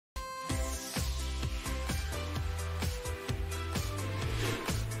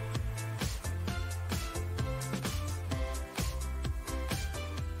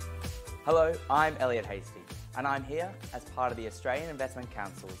Hello, I'm Elliot Hasty, and I'm here as part of the Australian Investment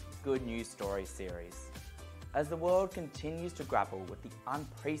Council's Good News Stories series. As the world continues to grapple with the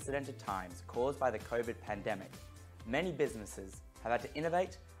unprecedented times caused by the COVID pandemic, many businesses have had to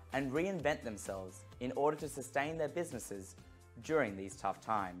innovate and reinvent themselves in order to sustain their businesses during these tough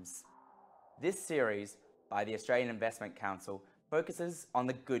times. This series by the Australian Investment Council focuses on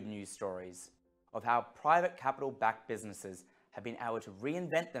the good news stories of how private capital-backed businesses have been able to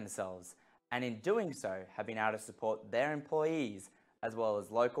reinvent themselves and in doing so have been able to support their employees as well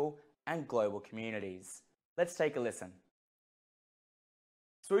as local and global communities. Let's take a listen.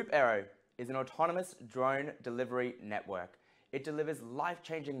 Swoop Aero is an autonomous drone delivery network. It delivers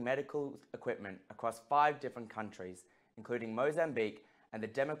life-changing medical equipment across 5 different countries, including Mozambique and the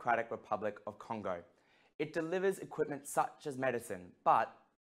Democratic Republic of Congo. It delivers equipment such as medicine, but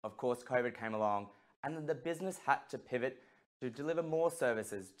of course COVID came along and then the business had to pivot to deliver more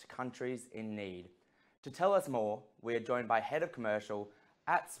services to countries in need. To tell us more, we are joined by Head of Commercial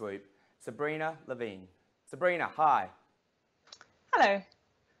at Swoop, Sabrina Ravail. Sabrina, hi. Hello.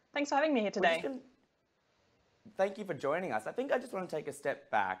 Thanks for having me here today. Thank you for joining us. I think I just want to take a step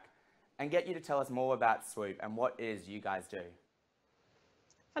back and get you to tell us more about Swoop and what it is you guys do.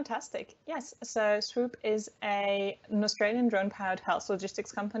 Fantastic. Yes, so Swoop is an Australian drone-powered health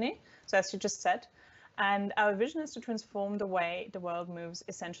logistics company, so as you just said. And our vision is to transform the way the world moves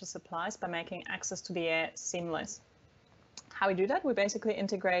essential supplies by making access to the air seamless. How we do that? We basically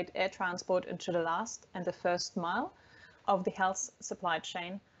integrate air transport into the last and the first mile of the health supply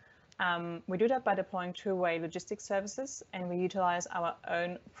chain. We do that by deploying two-way logistics services, and we utilize our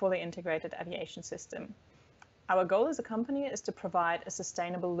own fully integrated aviation system. Our goal as a company is to provide a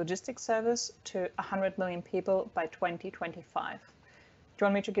sustainable logistics service to 100 million people by 2025. Do you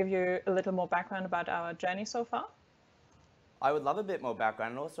want me to give you a little more background about our journey so far? I would love a bit more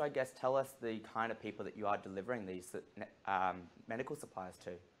background, and also I guess tell us the kind of people that you are delivering these medical supplies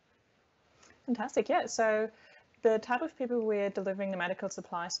to. Fantastic, yeah. So the type of people we're delivering the medical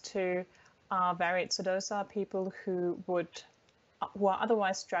supplies to are varied. So those are people who are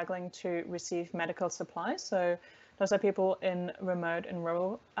otherwise struggling to receive medical supplies. So those are people in remote and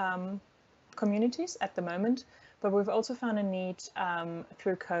rural communities at the moment. But we've also found a need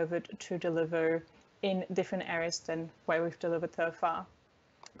through COVID to deliver in different areas than where we've delivered so far.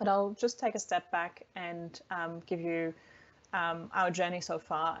 But I'll just take a step back and give you our journey so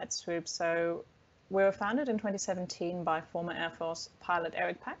far at Swoop. So we were founded in 2017 by former Air Force pilot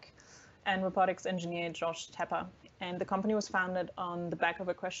Eric Pack and robotics engineer Josh Tepper. And the company was founded on the back of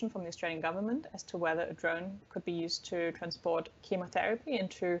a question from the Australian government as to whether a drone could be used to transport chemotherapy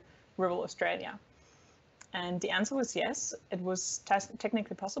into rural Australia. And the answer was yes, it was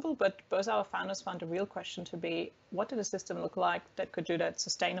technically possible, but both our founders found the real question to be, what did a system look like that could do that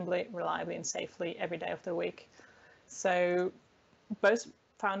sustainably, reliably, and safely every day of the week? So both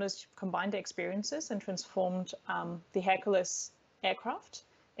founders combined their experiences and transformed the Hercules aircraft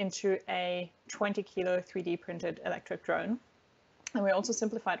into a 20-kilo 3D printed electric drone. And we also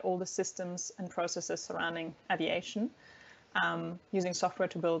simplified all the systems and processes surrounding aviation, using software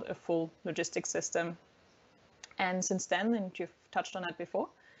to build a full logistics system. And since then, and you've touched on that before,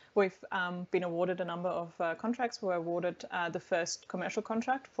 we've been awarded a number of contracts. We were awarded the first commercial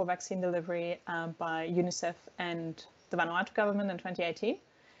contract for vaccine delivery by UNICEF and the Vanuatu government in 2018.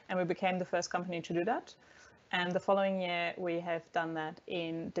 And we became the first company to do that. And the following year, we have done that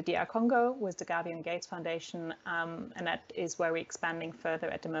in the DR Congo with the Gavi and Gates Foundation. And that is where we're expanding further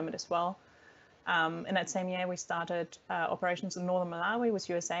at the moment as well. In that same year, we started operations in northern Malawi with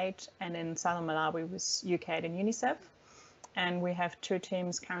USAID and in southern Malawi with UKAID and UNICEF. And we have 2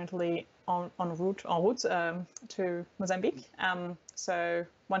 teams currently en route to Mozambique. So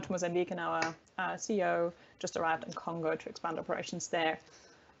one to Mozambique, and our CEO just arrived in Congo to expand operations there.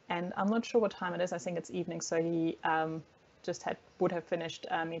 And I'm not sure what time it is. I think it's evening. So he would have finished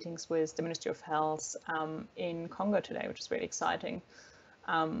meetings with the Ministry of Health in Congo today, which is really exciting.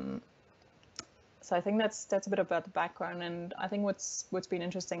 So I think that's a bit about the background, and I think what's been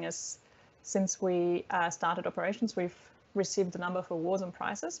interesting is since we started operations, we've received a number of awards and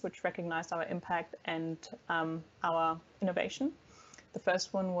prizes which recognized our impact and our innovation. The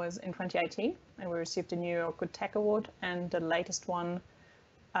first one was in 2018, and we received a New York Good Tech Award, and the latest one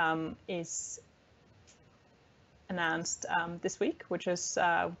is announced this week, which is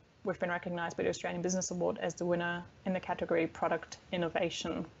we've been recognized by the Australian Business Award as the winner in the category Product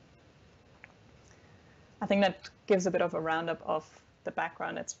Innovation. I think that gives a bit of a roundup of the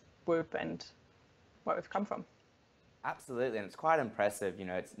background at Swoop and where we've come from. Absolutely, and it's quite impressive. You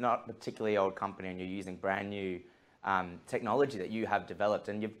know, it's not a particularly old company, and you're using brand new technology that you have developed.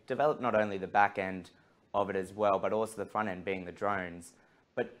 And you've developed not only the back end of it as well, but also the front end being the drones.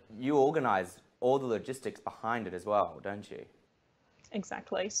 But you organize all the logistics behind it as well, don't you?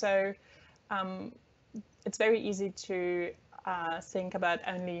 Exactly. So it's very easy to think about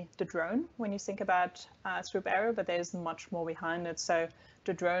only the drone when you think about Swoop Aero, but there's much more behind it. So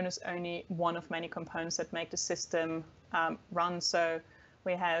the drone is only one of many components that make the system run. So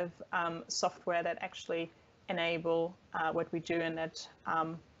we have software that actually enable what we do, and that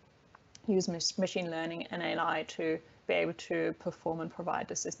use machine learning and AI to be able to perform and provide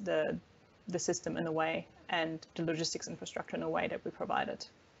the system in a way, and the logistics infrastructure in a way that we provide it.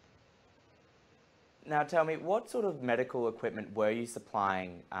 Now tell me, what sort of medical equipment were you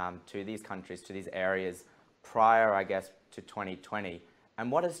supplying to these countries, to these areas prior, I guess, to 2020?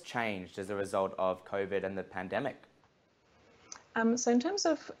 And what has changed as a result of COVID and the pandemic? So in terms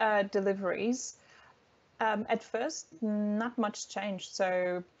of deliveries, at first, not much changed.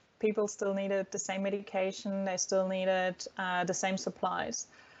 So people still needed the same medication, they still needed the same supplies.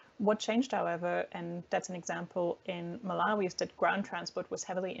 What changed, however, and that's an example in Malawi, is that ground transport was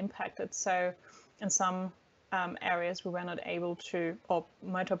heavily impacted. So in some areas we were not able to, or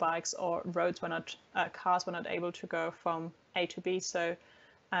motorbikes or roads were not, cars were not able to go from A to B. So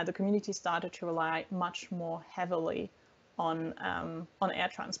the community started to rely much more heavily on air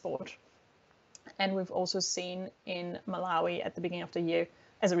transport. And we've also seen in Malawi at the beginning of the year,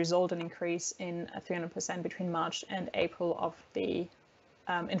 as a result, an increase in 300% between March and April of the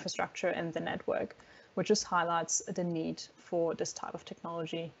infrastructure and the network, which just highlights the need for this type of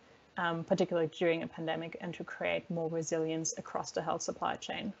technology, particularly during a pandemic, and to create more resilience across the health supply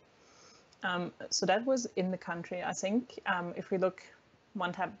chain. So that was in the country. I think if we look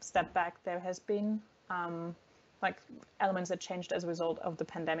one step back, there has been like elements that changed as a result of the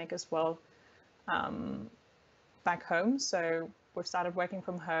pandemic as well back home. So we've started working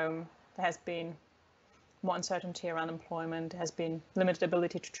from home. There has been more uncertainty around employment. There has been limited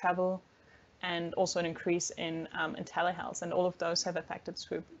ability to travel, and also an increase in telehealth. And all of those have affected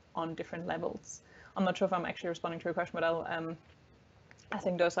Swoop on different levels. I'm not sure if I'm actually responding to your question, but I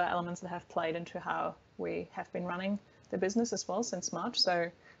think those are elements that have played into how we have been running the business as well since March. So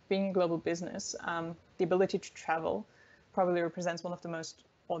being a global business, the ability to travel probably represents one of the most,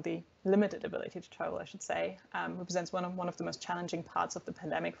 or the limited ability to travel, I should say, represents one of the most challenging parts of the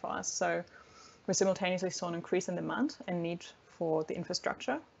pandemic for us. So we simultaneously saw an increase in demand and need for the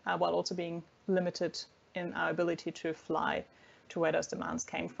infrastructure, while also being limited in our ability to fly to where those demands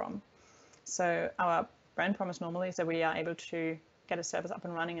came from. So our brand promise normally is that we are able to get a service up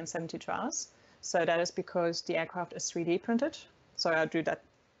and running in 72 hours. So that is because the aircraft is 3D printed. So I do that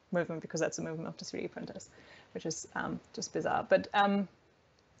movement because that's a movement of the 3D printers, which is just bizarre. But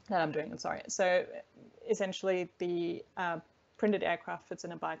that I'm doing it, sorry. So essentially the printed aircraft fits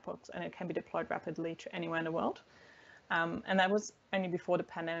in a black box and it can be deployed rapidly to anywhere in the world. And that was only before the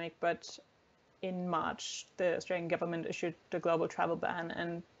pandemic, but in March, the Australian government issued the global travel ban.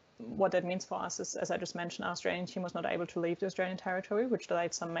 And what that means for us is, as I just mentioned, our Australian team was not able to leave the Australian territory, which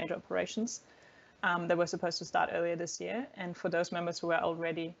delayed some major operations that were supposed to start earlier this year. And for those members who were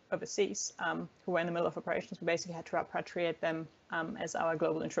already overseas, who were in the middle of operations, we basically had to repatriate them as our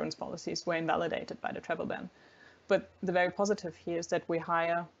global insurance policies were invalidated by the travel ban. But the very positive here is that we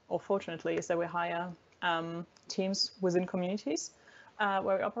hire, or fortunately, is that we hire teams within communities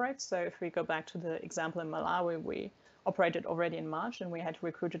where we operate. So if we go back to the example in Malawi, we operated already in March and we had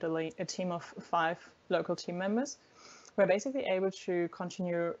recruited a team of 5 local team members. We're basically able to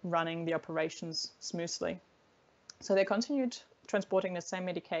continue running the operations smoothly. So they continued transporting the same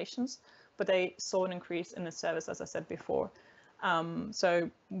medications, but they saw an increase in the service, as I said before. So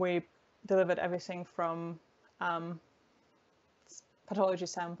we delivered everything from pathology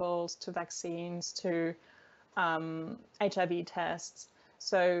samples to vaccines to HIV tests.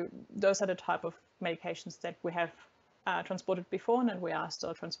 So those are the type of medications that we have transported before and that we are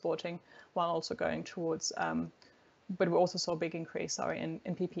still transporting, while also going towards, but we also saw a big increase, in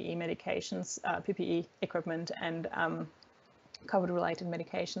PPE medications, PPE equipment and COVID-related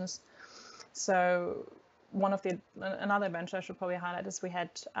medications. So another adventure I should probably highlight is we had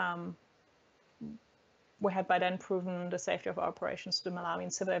by then proven the safety of our operations to the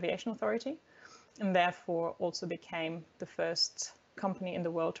Malawian Civil Aviation Authority, and therefore also became the first company in the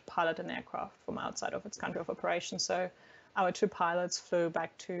world to pilot an aircraft from outside of its country of operation. So our 2 pilots flew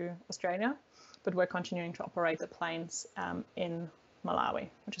back to Australia, but we're continuing to operate the planes in Malawi,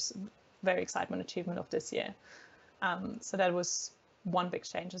 which is a very exciting achievement of this year. So that was one big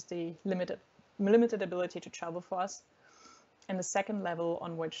change, is the limited ability to travel for us. And the second level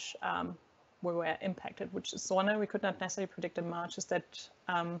on which we were impacted, which is one we could not necessarily predict in March, is that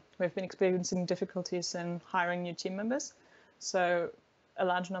we've been experiencing difficulties in hiring new team members. So a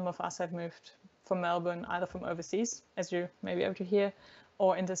large number of us have moved from Melbourne, either from overseas, as you may be able to hear,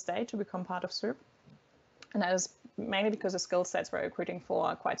 or interstate to become part of Swoop. And that is mainly because the skill sets we're recruiting for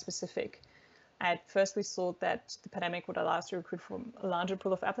are quite specific. At first, we thought that the pandemic would allow us to recruit from a larger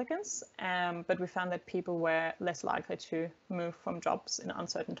pool of applicants, but we found that people were less likely to move from jobs in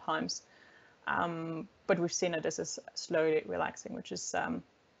uncertain times. But we've seen that this is slowly relaxing, which is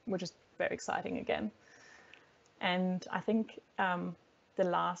very exciting again. And I think the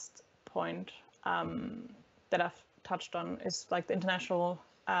last point that I've touched on is like the international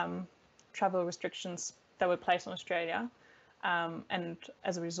travel restrictions that were placed on Australia, and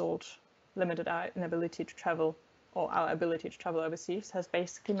as a result, limited our ability to travel overseas, has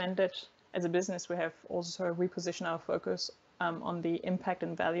basically meant that as a business we have also repositioned our focus on the impact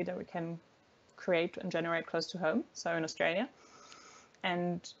and value that we can create and generate close to home, so in Australia.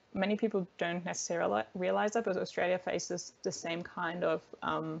 And many people don't necessarily realize that, but Australia faces the same kind of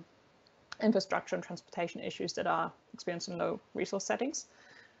infrastructure and transportation issues that are experienced in low resource settings.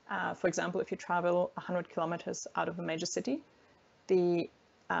 For example, if you travel 100 kilometers out of a major city, the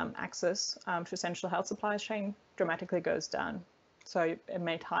access to essential health supplies chain dramatically goes down. So it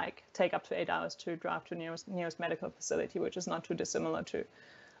may take up to 8 hours to drive to nearest medical facility, which is not too dissimilar to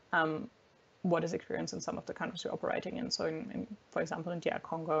what is experienced in some of the countries we're operating in. So for example, in DR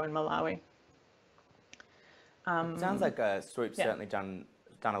Congo and Malawi. It sounds like Swoop's certainly done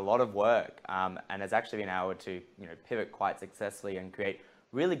a lot of work and has actually been able to pivot quite successfully and create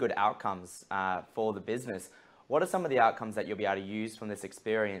really good outcomes for the business. What are some of the outcomes that you'll be able to use from this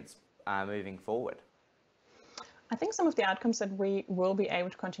experience moving forward? I think some of the outcomes that we will be able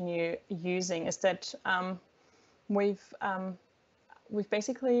to continue using is that we've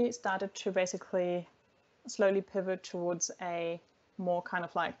basically started to slowly pivot towards a more kind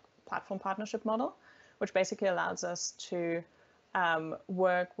of like platform partnership model, which basically allows us to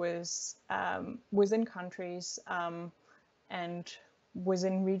work with within countries and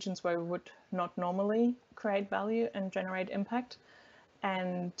within regions where we would not normally create value and generate impact.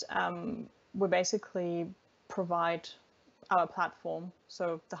 And we basically provide our platform,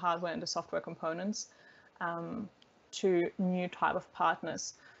 so the hardware and the software components, to new type of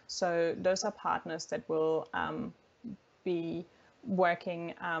partners. So those are partners that will be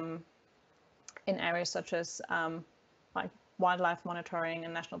working in areas such as like wildlife monitoring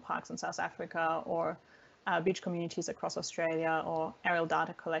in national parks in South Africa, or beach communities across Australia, or aerial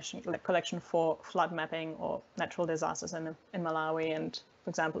data collection for flood mapping or natural disasters in Malawi, and for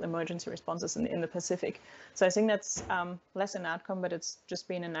example emergency responses in the Pacific. So I think that's less an outcome, but it's just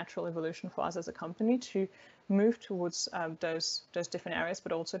been a natural evolution for us as a company to move towards those different areas,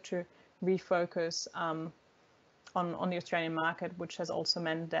 but also to refocus on the Australian market, which has also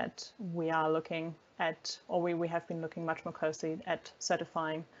meant that we are looking at, or we have been looking much more closely at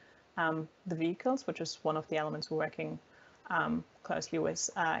certifying the vehicles, which is one of the elements we're working closely with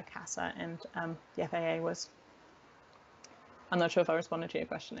CASA and the FAA was. I'm not sure if I responded to your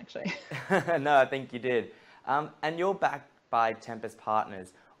question, actually. No, I think you did. And you're backed by Tempest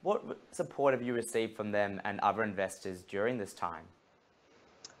Partners. What support have you received from them and other investors during this time?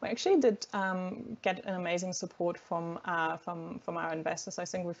 We actually did get an amazing support from our investors. I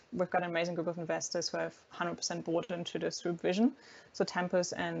think we've got an amazing group of investors who have 100% bought into the Swoop vision. So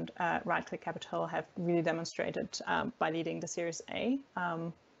Tempest and Right Click Capital have really demonstrated by leading the Series A,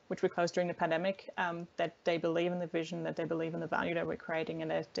 which we closed during the pandemic, that they believe in the vision, that they believe in the value that we're creating,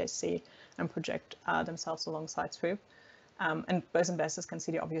 and that they see and project themselves alongside Swoop. And those investors can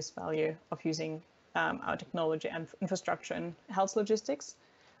see the obvious value of using our technology and infrastructure in health logistics.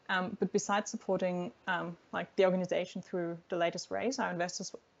 But besides supporting like the organization through the latest raise, our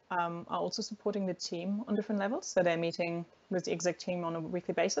investors are also supporting the team on different levels. So they're meeting with the exec team on a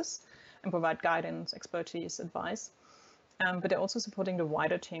weekly basis and provide guidance, expertise, advice. But they're also supporting the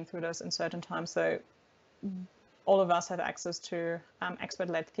wider team through those uncertain times. So all of us have access to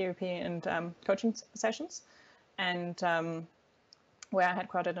expert-led therapy and coaching sessions. And we're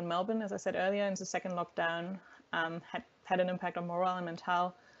headquartered in Melbourne, as I said earlier, and the second lockdown had an impact on morale and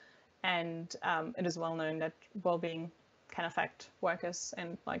mental. And it is well known that well-being can affect workers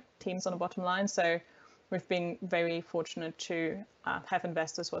and like teams on the bottom line. So we've been very fortunate to have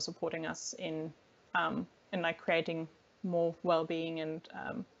investors who are supporting us in like creating more well-being and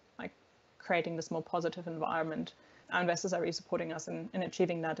like creating this more positive environment. Our investors are really supporting us in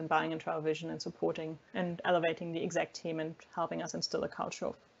achieving that and buying into our vision and supporting and elevating the exec team and helping us instill a culture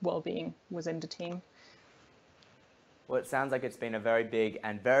of well-being within the team. Well, it sounds like it's been a very big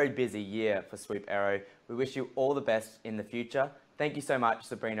and very busy year for Swoop Aero. We wish you all the best in the future. Thank you so much,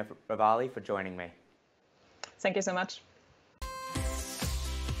 Sabrina Ravail, for joining me. Thank you so much.